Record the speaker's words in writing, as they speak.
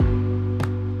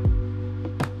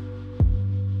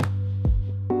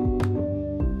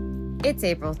It's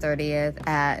April 30th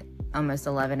at almost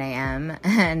 11 a.m.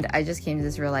 and I just came to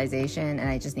this realization and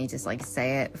I just need to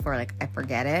say it before I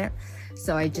forget it.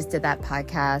 So I just did that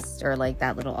podcast or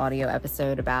that little audio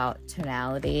episode about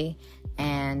tonality,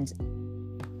 and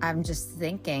I'm just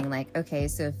thinking okay,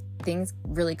 so if things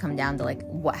really come down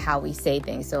to how we say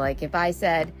things. So if I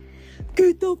said,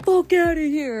 "Get the fuck out of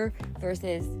here,"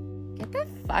 versus "Get the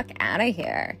fuck out of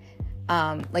here."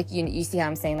 You see how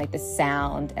I'm saying the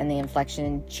sound and the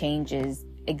inflection changes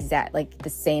the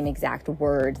same exact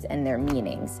words and their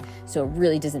meanings. So it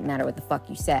really doesn't matter what the fuck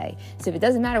you say. So if it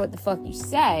doesn't matter what the fuck you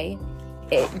say,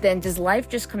 then does life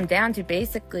just come down to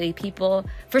basically people,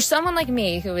 for someone like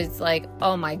me who is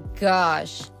oh my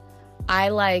gosh,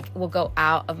 I will go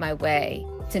out of my way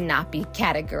to not be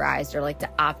categorized or to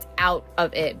opt out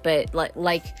of it, but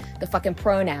the fucking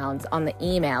pronouns on the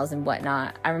emails and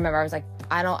whatnot. I remember I was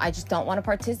I just don't want to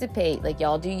participate.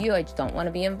 Y'all do you. I just don't want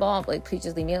to be involved. Please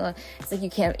just leave me alone. It's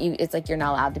it's you're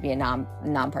not allowed to be a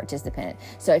non-participant.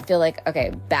 So I feel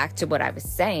okay, back to what I was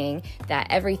saying, that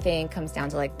everything comes down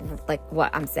to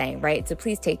what I'm saying, right? So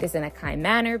please take this in a kind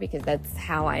manner, because that's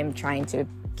how I'm trying to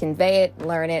convey it,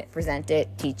 learn it, present it,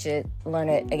 teach it, learn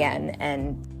it again,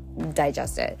 and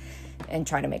digest it and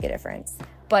try to make a difference.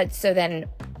 But so then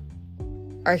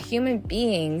are human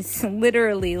beings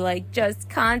literally just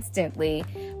constantly,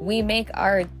 we make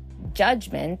our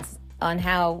judgments on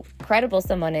how credible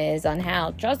someone is, on how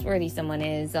trustworthy someone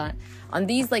is, on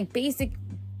these basic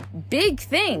big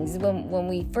things when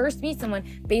we first meet someone,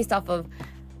 based off of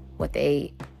what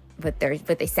they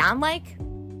sound like.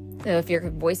 So if your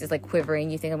voice is quivering,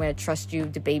 you think I'm going to trust you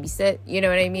to babysit, you know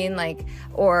what I mean?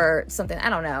 Or something, I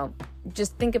don't know.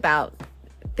 Just think about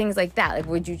things like that.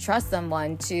 Would you trust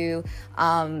someone to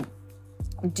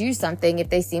do something if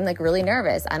they seem really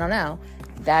nervous? I don't know.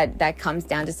 That comes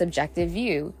down to subjective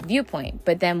viewpoint.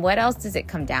 But then what else does it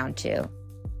come down to?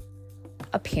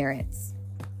 Appearance.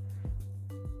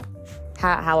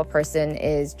 How a person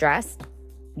is dressed,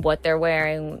 what they're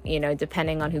wearing,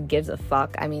 depending on who gives a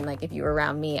fuck. I mean, if you were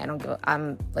around me, I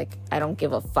don't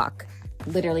give a fuck.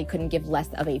 Literally couldn't give less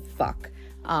of a fuck.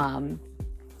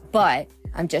 But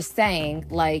I'm just saying,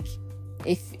 let's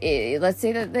say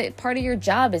that part of your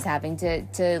job is having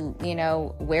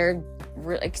to wear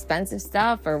expensive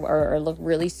stuff or look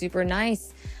really super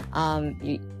nice.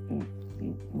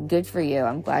 Good for you.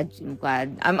 I'm glad.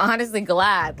 I'm honestly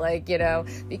glad,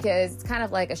 because it's kind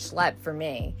of like a schlep for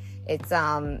me. It's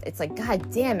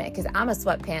God damn it, because I'm a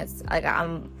sweatpants.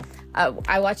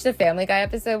 I watched a Family Guy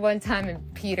episode one time,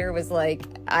 and Peter was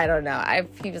I don't know.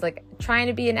 He was trying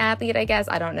to be an athlete, I guess.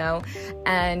 I don't know.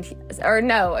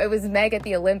 No, it was Meg at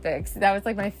the Olympics. That was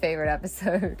my favorite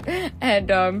episode.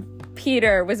 And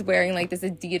Peter was wearing this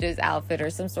Adidas outfit or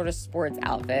some sort of sports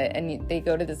outfit, and they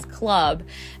go to this club,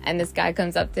 and this guy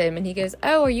comes up to him and he goes,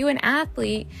 "Oh, are you an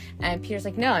athlete?" And Peter's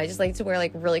 "No, I just like to wear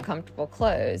really comfortable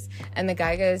clothes." And the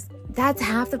guy goes, "That's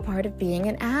half the part of being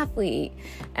an athlete."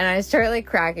 And I started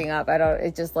cracking up.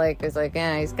 It just it's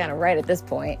he's kind of right at this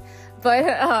point. But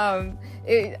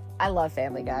I love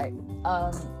Family Guy.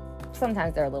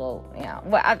 Sometimes they're a little,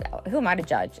 who am I to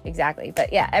judge? Exactly.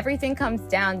 But yeah, everything comes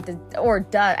down to,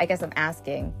 I guess I'm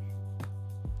asking.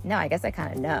 No, I guess I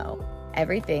kind of know.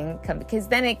 Everything because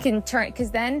then it can turn, because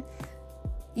then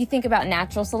you think about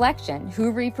natural selection.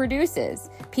 Who reproduces?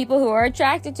 People who are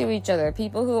attracted to each other.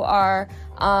 People who are,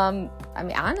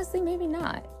 honestly, maybe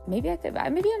not. Maybe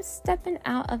I'm stepping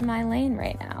out of my lane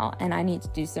right now, and I need to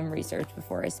do some research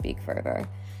before I speak further.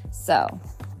 So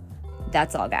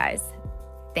that's all, guys.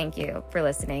 Thank you for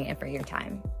listening and for your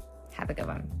time. Have a good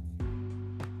one.